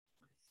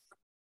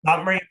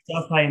Summary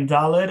of Daf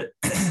Dalid,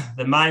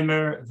 the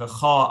Maimer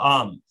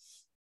V'cha Am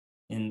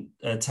in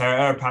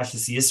Torah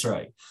Pashas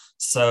Yisrael.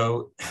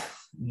 So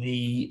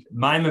the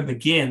Maimer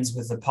begins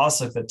with a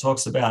pasuk that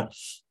talks about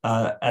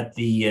at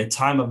the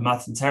time of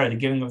Matan Torah, the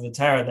giving of the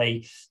Torah,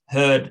 they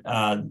heard,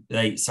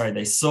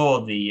 they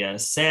saw the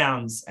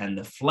sounds and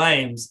the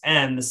flames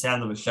and the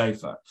sound of a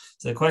shofar.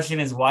 So the question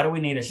is, why do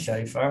we need a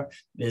shofar?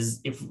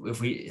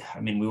 If we, I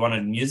mean, we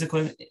wanted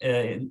musical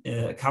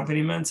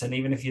accompaniment, and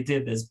even if you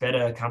did, there's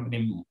better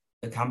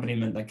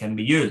accompaniment that can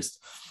be used.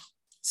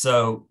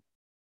 So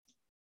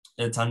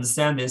to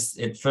understand this,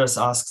 it first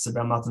asks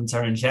about Matan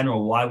Torah in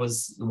general. Why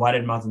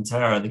did Matan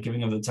Torah, the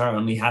giving of the Torah,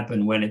 only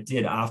happen when it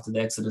did after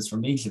the Exodus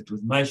from Egypt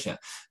with Moshe?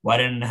 Why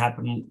didn't it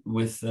happen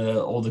with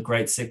all the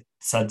great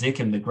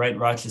tzaddikim, the great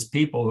righteous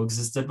people who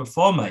existed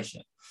before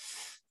Moshe?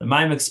 The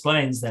Maim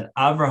explains that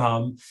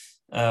Avraham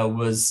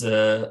was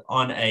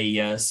on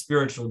a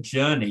spiritual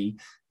journey.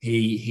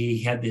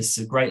 He had this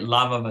great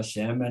love of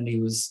Hashem, and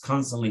he was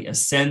constantly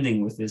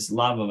ascending with this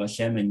love of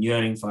Hashem and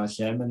yearning for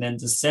Hashem, and then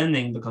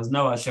descending because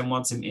no, Hashem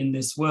wants him in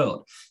this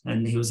world.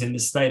 And he was in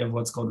this state of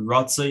what's called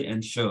Rotzi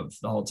and Shuv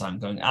the whole time,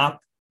 going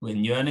up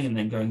when yearning and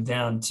then going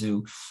down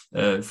to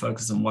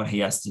focus on what he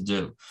has to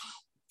do.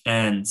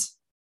 And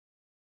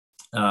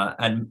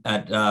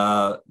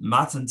at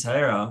Matan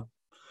Torah,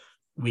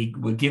 we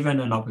were given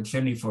an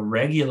opportunity for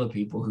regular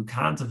people who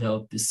can't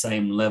develop the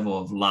same level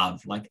of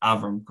love like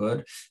Avram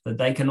could, that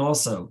they can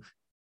also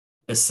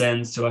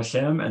ascend to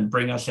Hashem and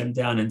bring Hashem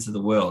down into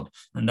the world.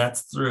 And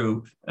that's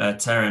through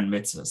Torah and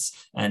mitzvahs.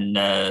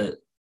 And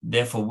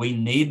therefore, we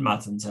need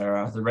Matan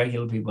Torah. The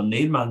regular people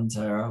need Matan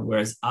Torah,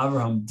 whereas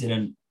Avraham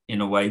didn't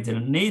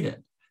need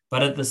it.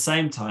 But at the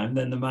same time,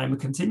 then the Maimon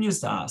continues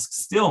to ask,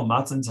 still,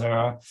 Matan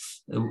Torah,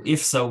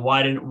 if so,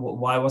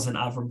 why wasn't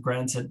Avram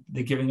granted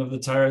the giving of the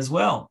Torah as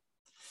well?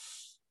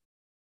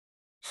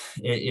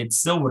 It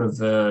still would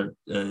have,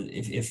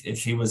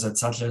 if he was at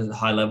such a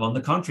high level, on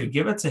the contrary,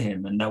 give it to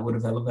him, and that would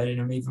have elevated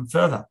him even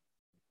further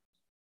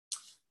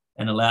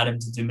and allowed him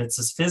to do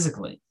mitzvahs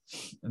physically.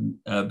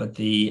 But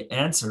the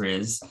answer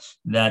is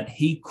that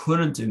he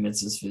couldn't do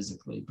mitzvahs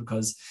physically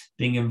because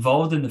being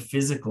involved in the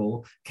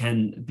physical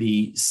can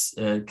be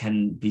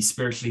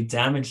spiritually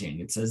damaging.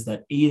 It says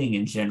that eating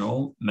in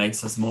general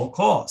makes us more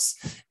coarse,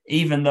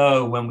 even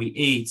though when we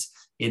eat,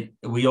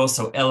 we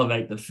also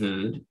elevate the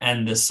food,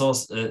 and the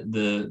source,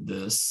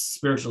 the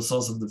spiritual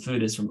source of the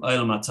food is from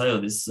Olam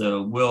HaTorah, this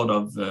world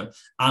of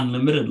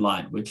unlimited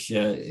light, which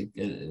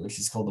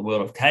is called the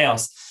world of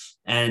chaos,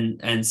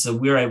 and so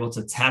we're able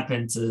to tap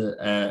into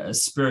a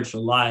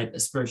spiritual light, a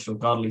spiritual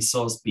godly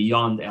source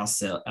beyond our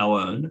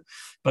own,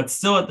 but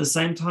still at the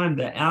same time,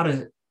 the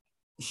outer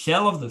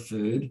shell of the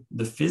food,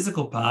 the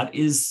physical part,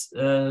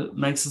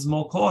 makes us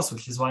more coarse,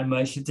 which is why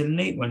Moshe didn't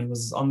eat when he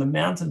was on the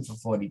mountain for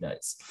 40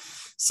 days.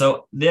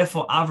 So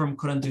therefore, Avram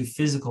couldn't do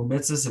physical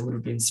mitzvahs. It would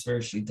have been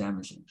spiritually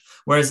damaging.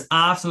 Whereas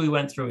after we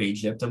went through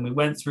Egypt and we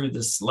went through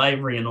the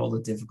slavery and all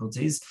the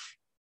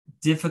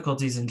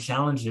difficulties and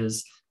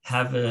challenges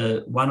have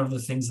one of the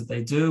things that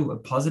they do, a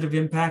positive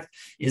impact,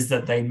 is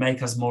that they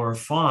make us more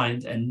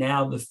refined. And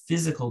now the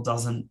physical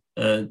doesn't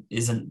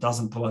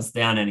pull us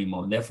down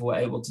anymore. And therefore, we're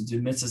able to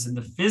do mitzvahs in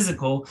the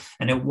physical,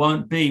 and it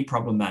won't be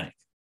problematic.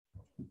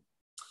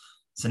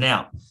 So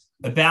now,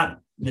 about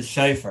the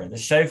shofar. The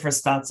shofar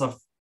starts off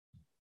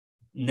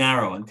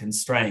narrow and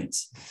constrained,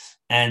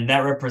 and that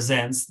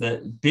represents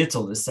the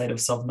bittul, the state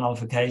of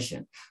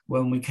self-nullification.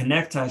 When we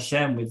connect to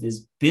Hashem with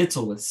this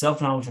bittul, with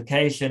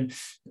self-nullification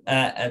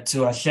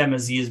to Hashem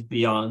as he is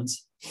beyond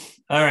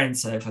Ein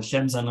Sof,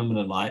 Hashem's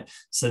unlimited light,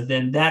 so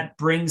then that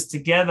brings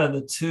together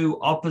the two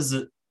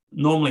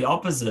normally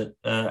opposite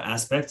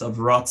aspects of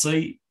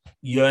Ratzi,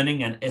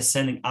 yearning and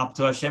ascending up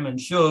to Hashem, and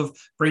Shuv,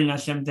 bringing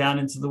Hashem down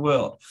into the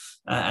world.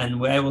 And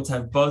we're able to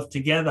have both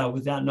together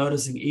without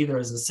noticing either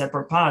as a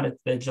separate part.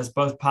 They're just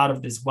both part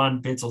of this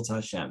one bittul to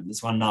Hashem,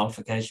 this one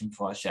nullification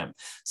for Hashem.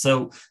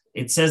 So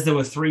it says there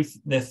are three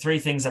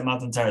things at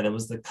Matan Torah. There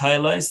was the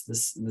kolos,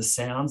 the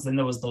sounds, then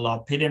there was the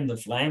lapidim, the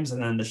flames,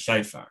 and then the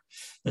shofar.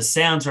 The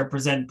sounds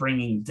represent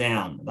bringing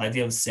down. The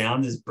idea of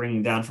sound is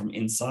bringing down from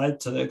inside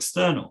to the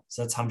external.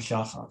 So that's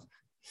hamshacha.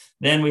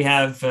 Then we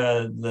have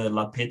the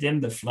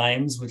lapidim, the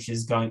flames, which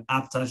is going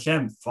up to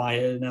Hashem.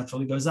 Fire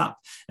naturally goes up.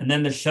 And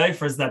then the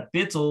shofar is that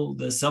bittul,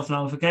 the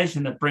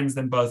self-nullification that brings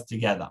them both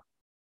together.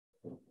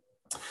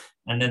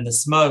 And then the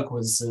smoke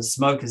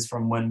is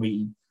from when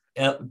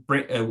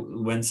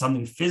when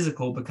something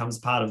physical becomes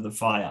part of the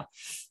fire.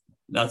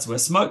 That's where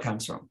smoke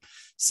comes from.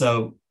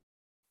 So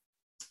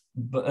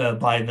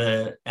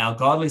by our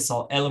godly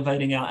soul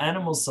elevating our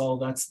animal soul,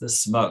 that's the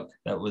smoke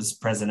that was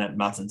present at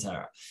Matan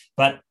Torah.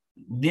 But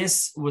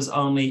this was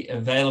only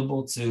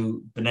available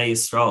to Bnei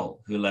Yisrael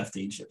who left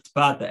Egypt,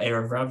 but the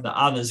Erev Rav, the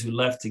others who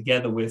left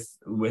together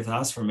with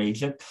us from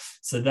Egypt,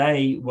 so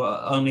they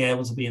were only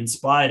able to be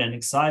inspired and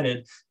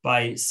excited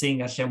by seeing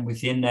Hashem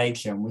within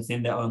nature and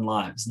within their own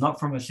lives, not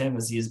from Hashem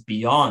as he is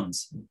beyond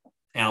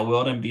our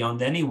world and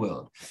beyond any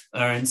world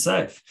are in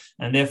safe.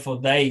 And therefore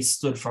they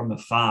stood from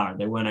afar.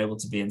 They weren't able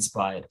to be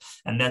inspired.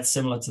 And that's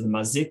similar to the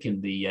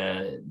mazikim,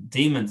 the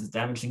demons, the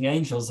damaging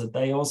angels, that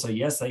they also,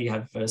 yes, they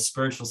have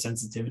spiritual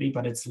sensitivity,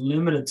 but it's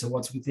limited to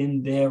what's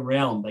within their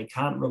realm. They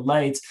can't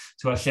relate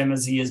to Hashem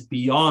as he is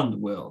beyond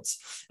worlds.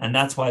 And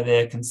that's why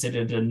they're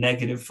considered a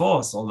negative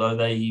force, although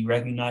they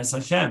recognize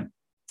Hashem.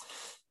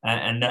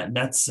 And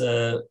that's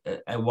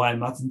why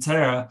Matan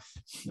Torah,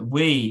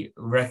 we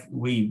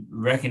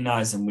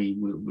recognize and we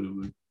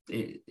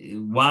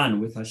one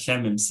with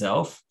Hashem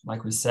himself,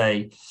 like we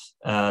say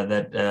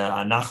that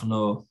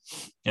anachnu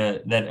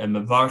that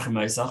mevarchim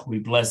Isach, we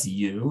bless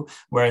you,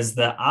 whereas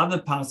the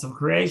other parts of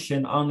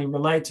creation only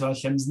relate to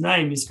Hashem's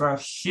name.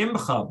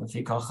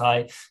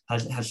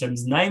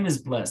 Hashem's name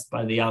is blessed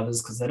by the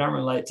others because they don't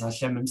relate to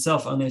Hashem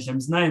himself, only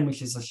Hashem's name,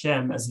 which is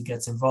Hashem, as he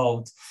gets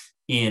involved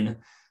in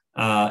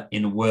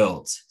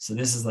worlds. So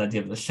this is the idea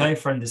of the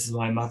shofar, and this is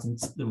why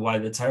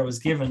the Torah was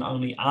given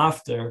only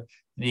after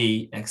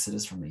the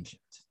Exodus from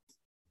Egypt.